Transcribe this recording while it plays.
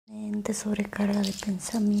mente sobrecarga de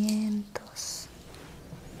pensamientos,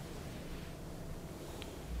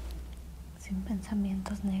 sin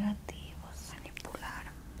pensamientos negativos,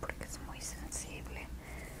 manipular, porque es muy sensible.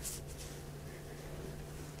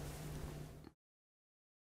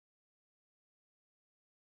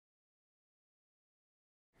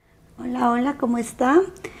 Hola, hola, ¿cómo está?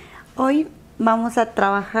 Hoy vamos a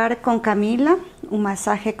trabajar con Camila, un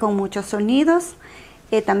masaje con muchos sonidos.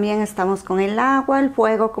 También estamos con el agua, el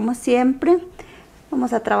fuego, como siempre.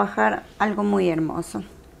 Vamos a trabajar algo muy hermoso.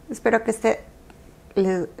 Espero que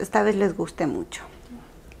esta vez les guste mucho.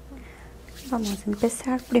 Vamos a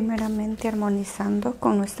empezar primeramente armonizando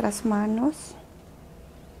con nuestras manos.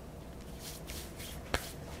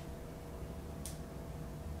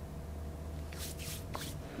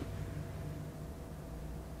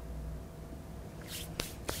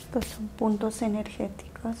 Estos son puntos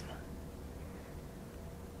energéticos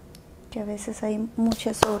que a veces hay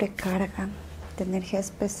mucha sobrecarga de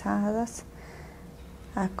energías pesadas,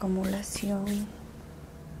 acumulación.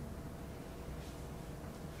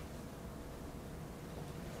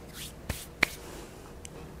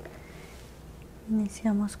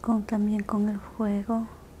 Iniciamos también con el fuego.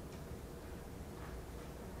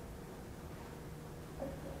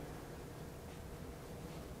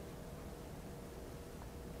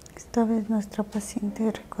 Esta vez nuestra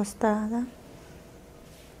paciente recostada.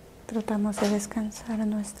 Tratamos de descansar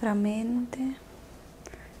nuestra mente,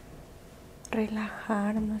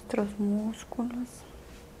 relajar nuestros músculos.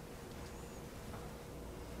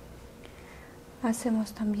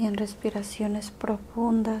 Hacemos también respiraciones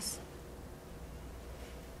profundas.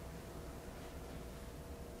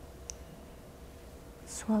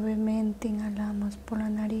 Suavemente inhalamos por la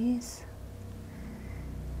nariz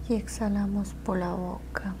y exhalamos por la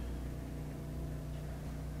boca.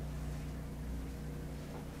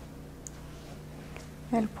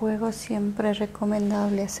 El fuego siempre es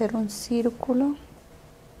recomendable hacer un círculo.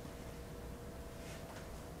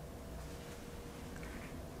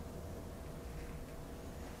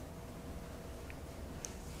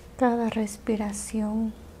 Cada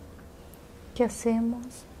respiración que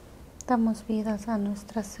hacemos, damos vidas a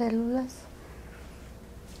nuestras células.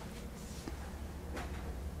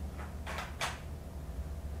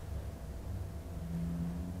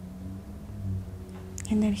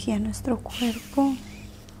 Energía en nuestro cuerpo.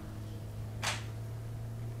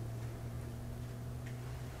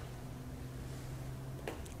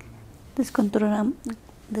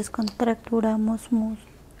 Descontracturamos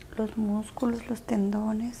los músculos, los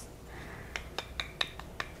tendones.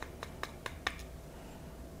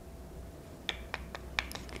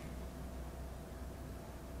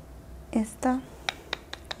 Esta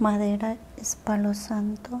madera es palo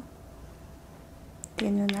santo.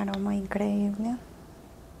 Tiene un aroma increíble.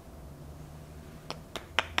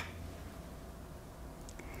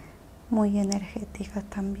 Muy energética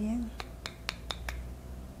también.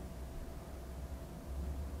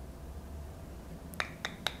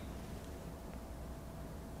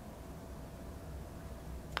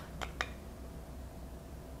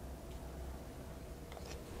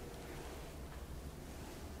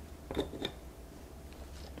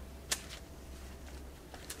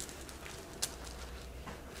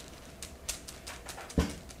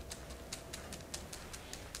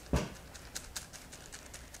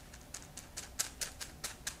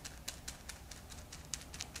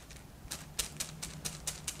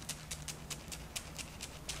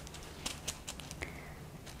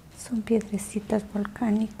 Son piedrecitas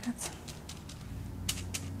volcánicas.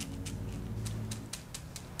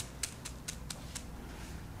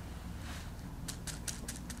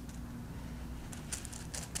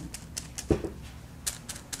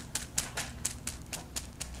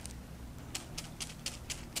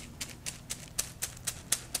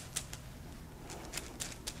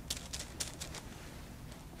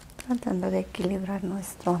 Tratando de equilibrar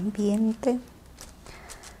nuestro ambiente,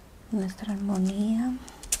 nuestra armonía.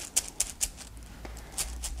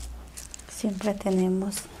 Siempre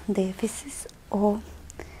tenemos déficits o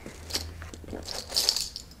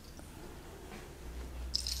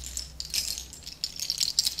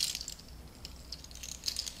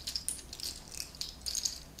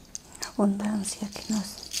abundancia que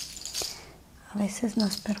a veces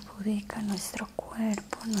nos perjudica nuestro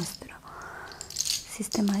cuerpo, nuestro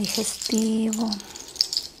sistema digestivo,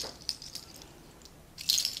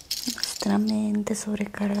 nuestra mente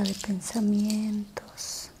sobrecarga de pensamientos.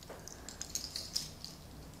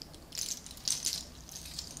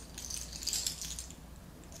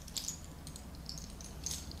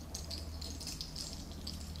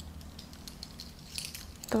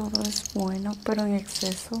 Todo es bueno, pero en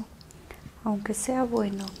exceso, aunque sea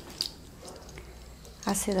bueno,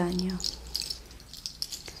 hace daño.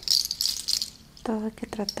 Todo hay que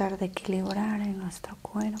tratar de equilibrar en nuestro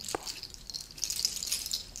cuerpo.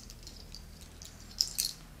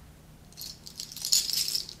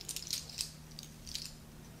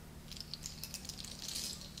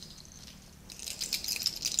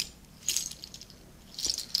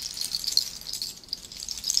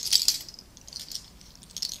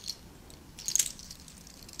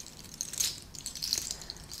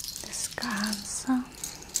 Descansa.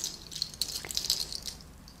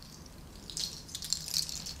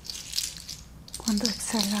 Cuando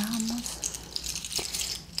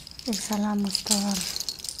exhalamos todo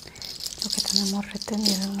lo que tenemos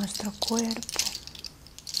retenido en nuestro cuerpo.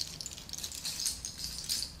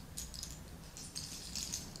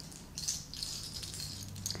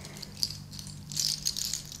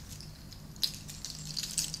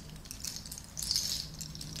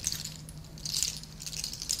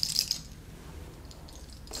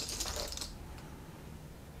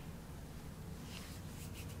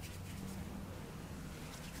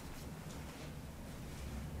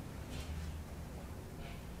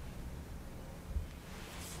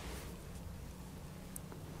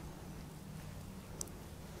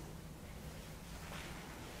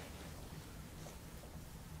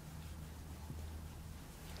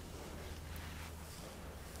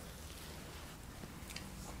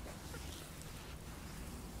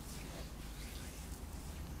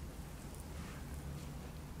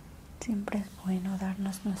 Siempre es bueno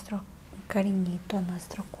darnos nuestro cariñito a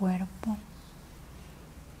nuestro cuerpo.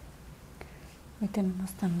 Hoy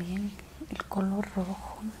tenemos también el color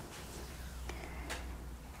rojo,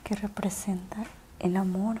 que representa el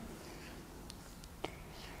amor.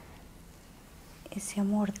 Ese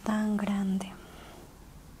amor tan grande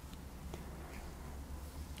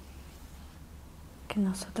que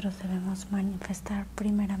nosotros debemos manifestar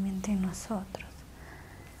primeramente en nosotros.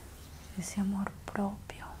 Ese amor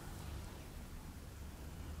propio.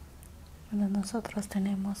 Cuando nosotros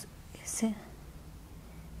tenemos ese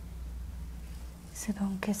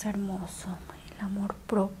don que es hermoso, el amor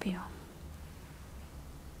propio,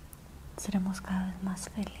 seremos cada vez más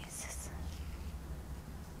felices,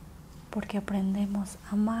 porque aprendemos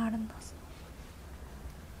a amarnos,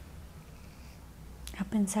 a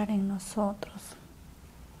pensar en nosotros.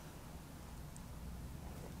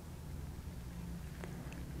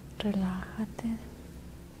 Relájate,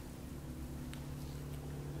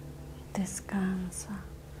 descansa,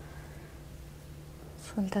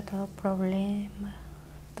 suelta todo problema,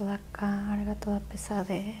 toda carga, toda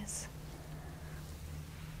pesadez.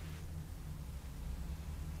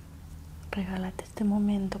 Regálate este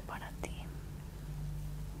momento para ti.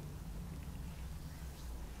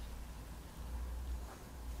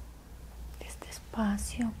 Este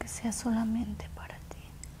espacio que sea solamente para ti.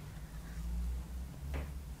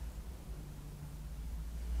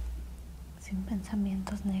 Sin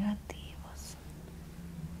pensamientos negativos.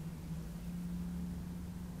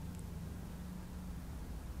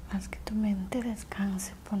 Haz que tu mente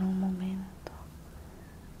descanse por un momento.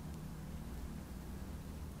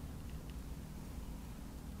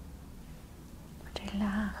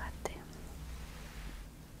 Relájate.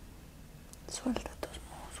 Suelta tus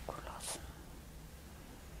músculos.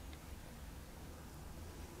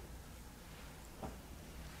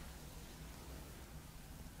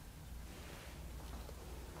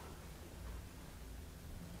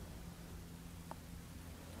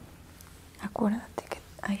 Acuérdate que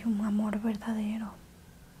hay un amor verdadero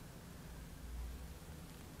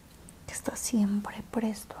que está siempre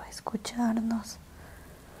presto a escucharnos,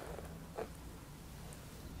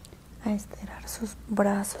 a estirar sus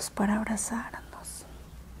brazos para abrazarnos.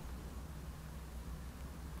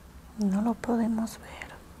 No lo podemos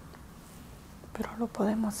ver, pero lo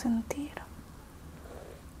podemos sentir.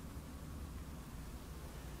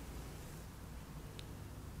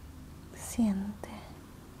 Siente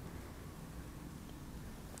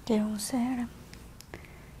que hay un ser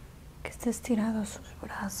que está estirado sus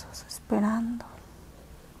brazos, esperando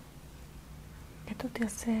que tú te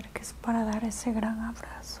acerques para dar ese gran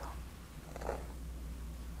abrazo.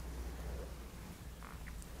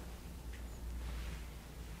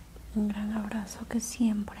 Un gran abrazo que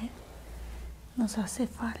siempre nos hace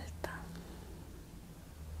falta,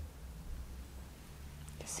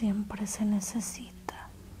 que siempre se necesita.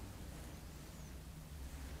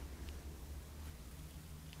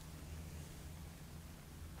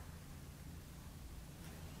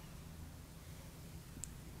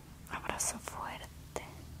 Abrazo fuerte.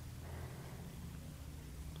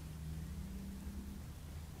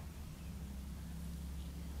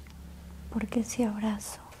 Porque ese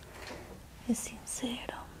abrazo es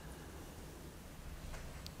sincero.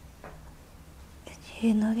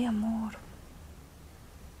 lleno de amor.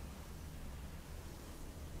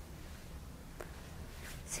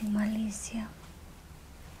 Sin malicia.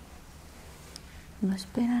 No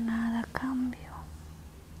espera nada a cambio.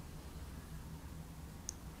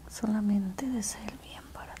 Solamente desea el bien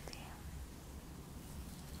para ti.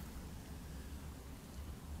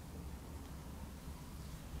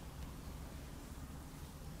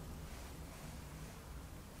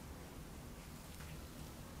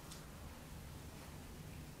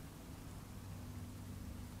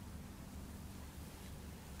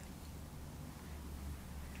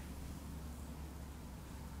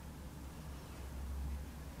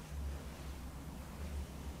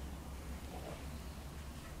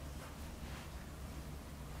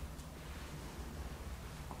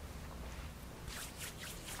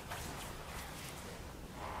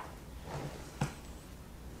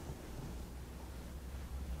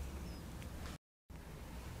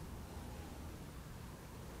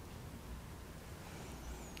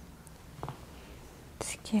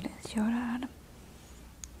 Si quieres llorar,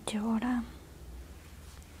 llora.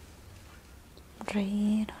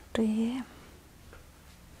 Reír, ríe.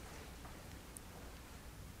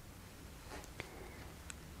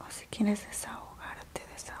 O si quieres desahogarte,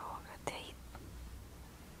 desahógate ahí.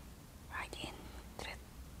 Allí entre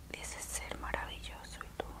ese ser maravilloso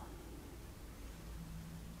y tú.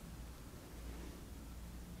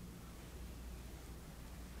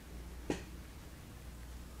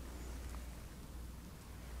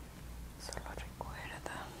 Solo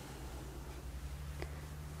recuerda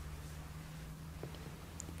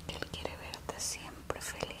que Él quiere verte siempre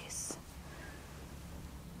feliz.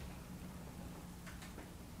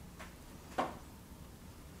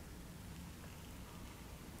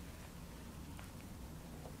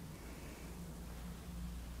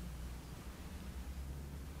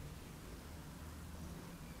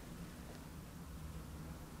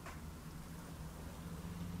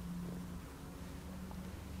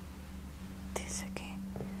 Dice que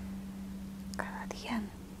cada día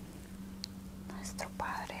nuestro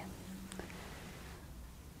Padre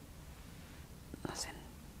nos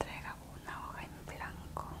entrega una hoja en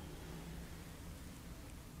blanco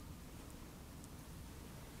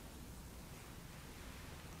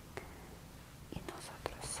y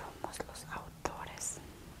nosotros somos los autores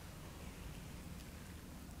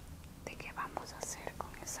de qué vamos a hacer con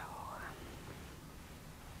esa hoja.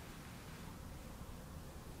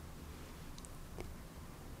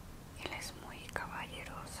 Él es muy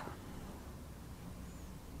caballeroso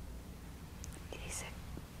y dice,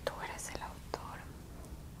 tú eres el autor.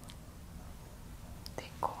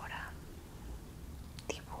 Decora,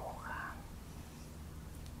 dibuja,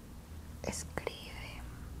 escribe,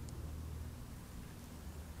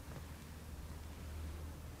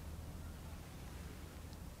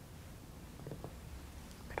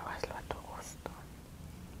 pero hazlo a tu gusto.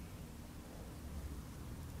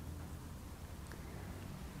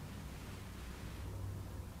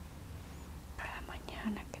 Cada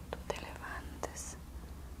mañana que tú te levantes,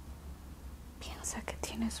 piensa que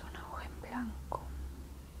tienes una hoja en blanco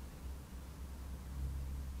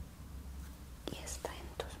y está en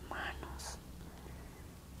tus manos,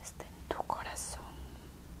 está en tu corazón,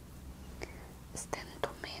 está en tu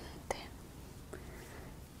mente.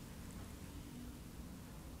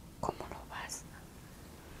 ¿Cómo lo vas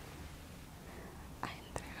a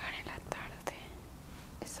entregar en la tarde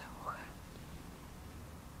esa hoja?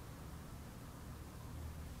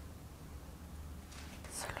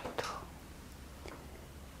 Solo tú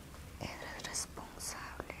eres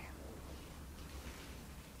responsable.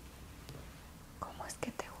 ¿Cómo es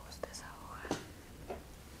que te gusta esa hoja?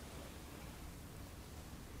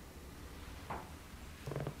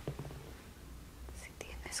 Si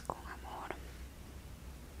tienes con amor,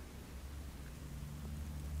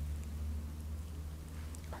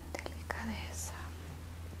 con delicadeza,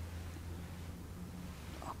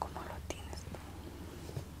 o como lo tienes tú.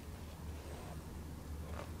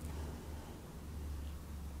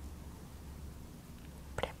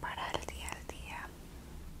 Prepara el día al día.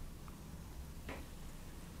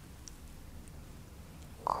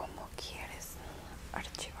 ¿Cómo quieres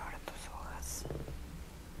archivar tus hojas?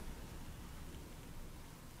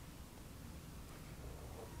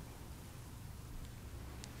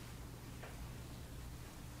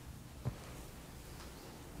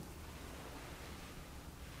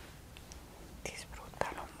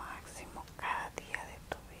 Disfruta lo máximo cada día de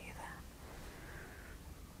tu vida.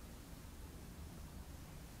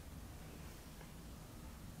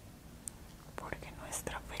 Porque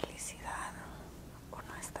nuestra felicidad o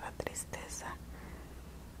nuestra tristeza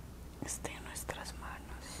está en nuestras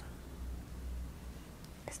manos,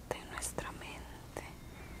 está en nuestra mente.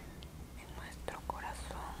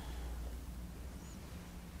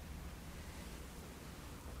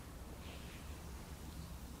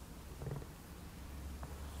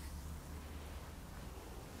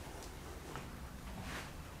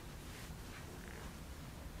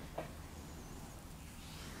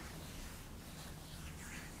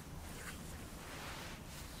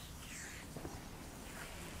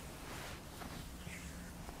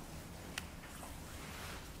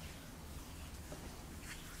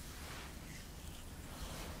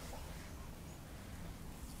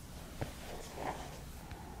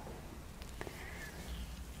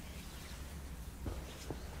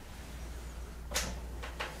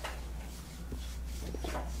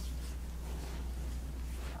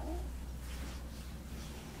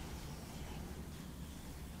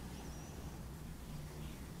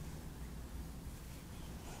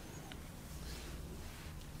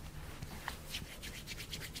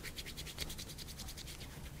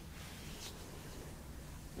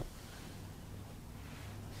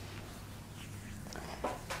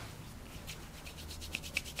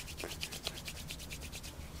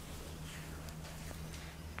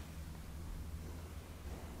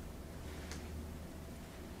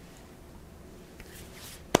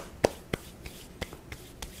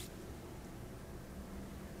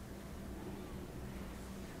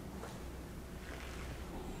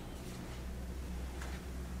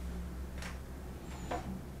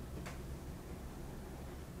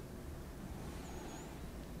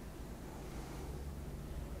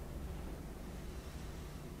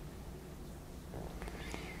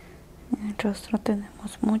 En el rostro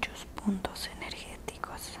tenemos muchos puntos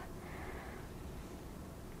energéticos.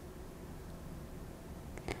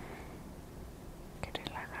 Que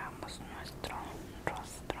relajamos nuestro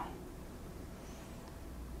rostro.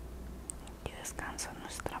 Y descansa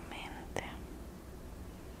nuestra mente.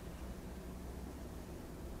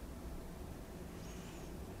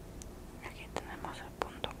 Aquí tenemos el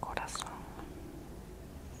punto corazón.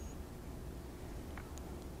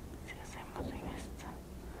 Si hacemos en esta,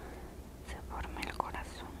 se forma el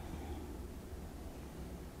corazón.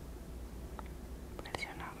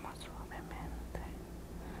 Presionamos suavemente.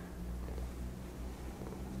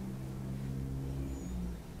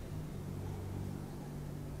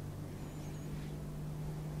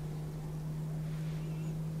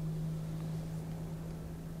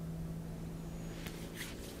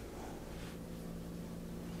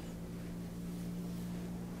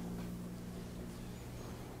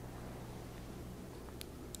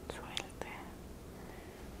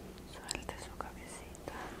 Suelte su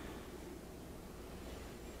cabecita.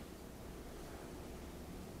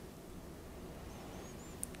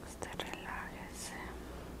 Usted relájese.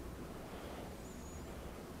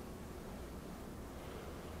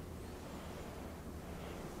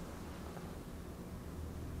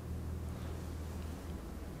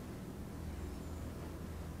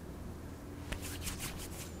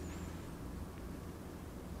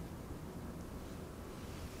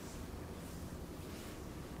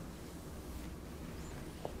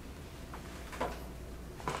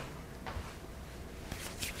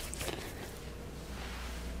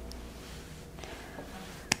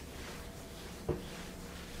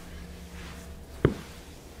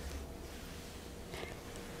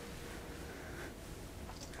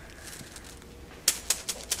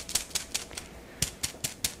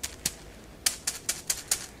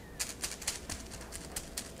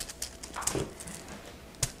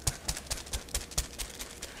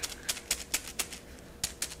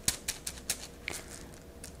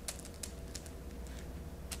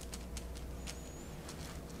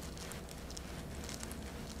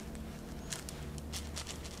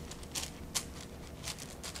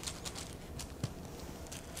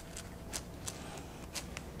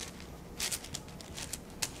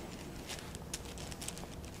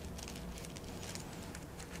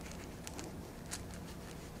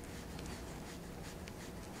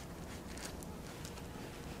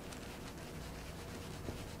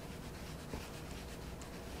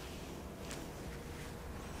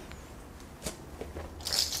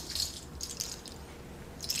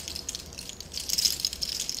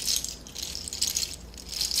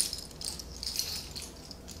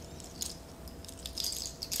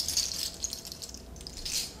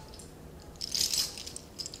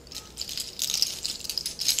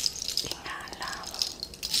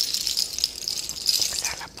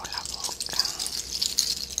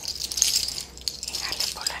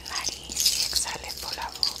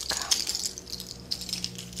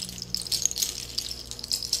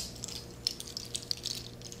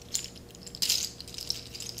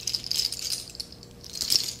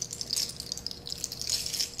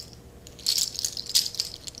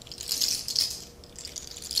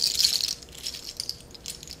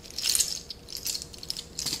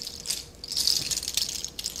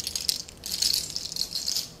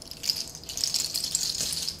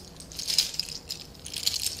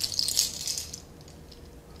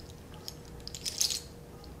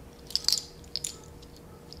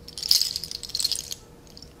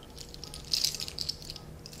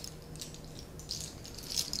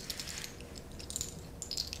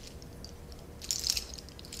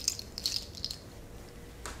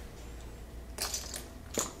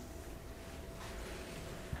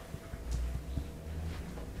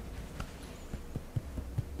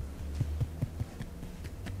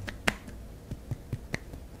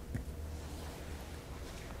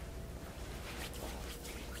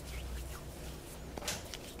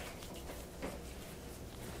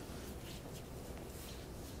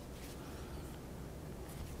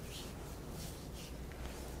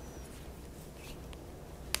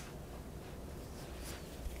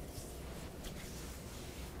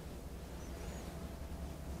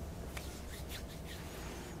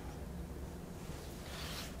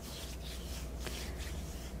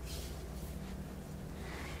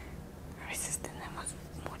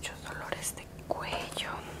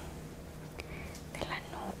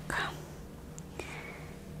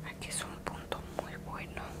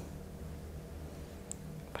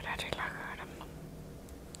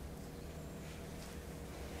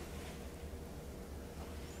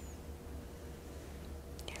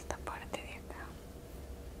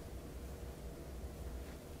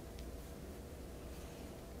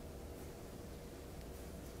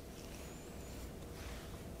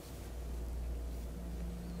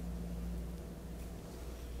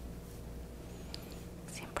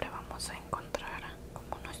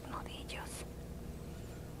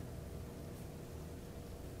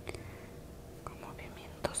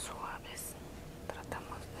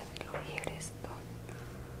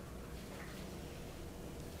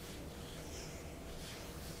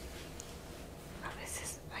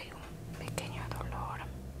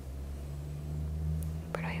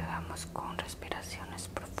 vamos con respiraciones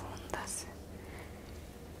profundas.